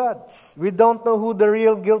even judge. We don't know who the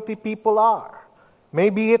real guilty people are.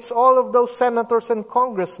 Maybe it's all of those senators and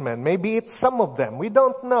congressmen. Maybe it's some of them. We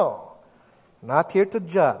don't know. Not here to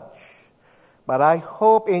judge. But I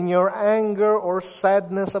hope in your anger or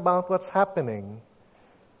sadness about what's happening,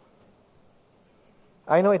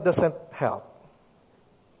 I know it doesn't help.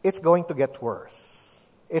 It's going to get worse.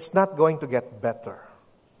 It's not going to get better.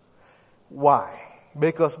 Why?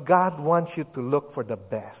 Because God wants you to look for the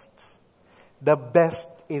best. The best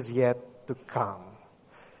is yet to come.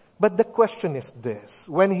 But the question is this: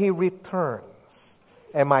 when He returns,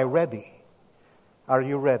 am I ready? Are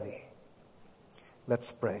you ready?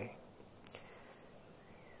 Let's pray.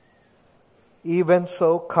 Even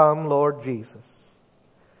so, come, Lord Jesus.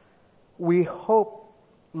 We hope,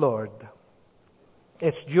 Lord,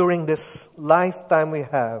 it's during this lifetime we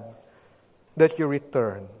have that you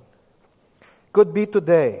return. Could be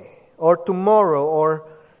today, or tomorrow, or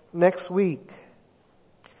next week.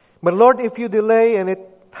 But Lord, if you delay and it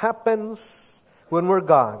happens when we're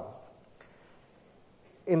gone,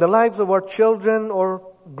 in the lives of our children or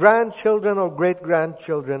grandchildren or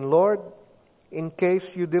great-grandchildren, Lord, in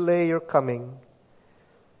case you delay your coming,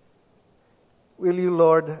 will you,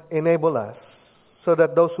 Lord, enable us so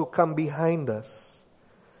that those who come behind us,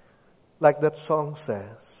 like that song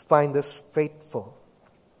says, find us faithful.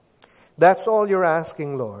 That's all you're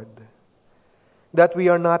asking, Lord. That we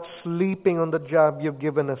are not sleeping on the job you've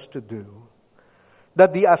given us to do.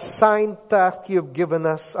 That the assigned tasks you've given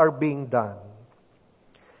us are being done.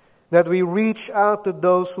 That we reach out to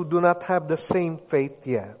those who do not have the same faith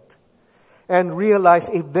yet. And realize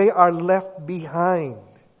if they are left behind,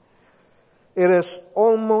 it is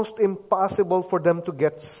almost impossible for them to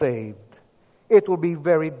get saved. It will be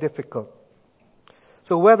very difficult.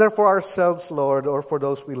 So whether for ourselves, Lord, or for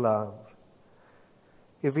those we love,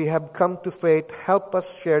 if we have come to faith, help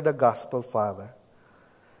us share the gospel, Father.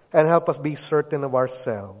 And help us be certain of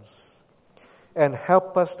ourselves. And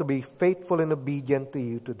help us to be faithful and obedient to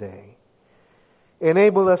you today.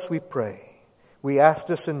 Enable us, we pray. We ask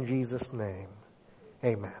this in Jesus' name.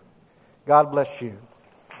 Amen. God bless you.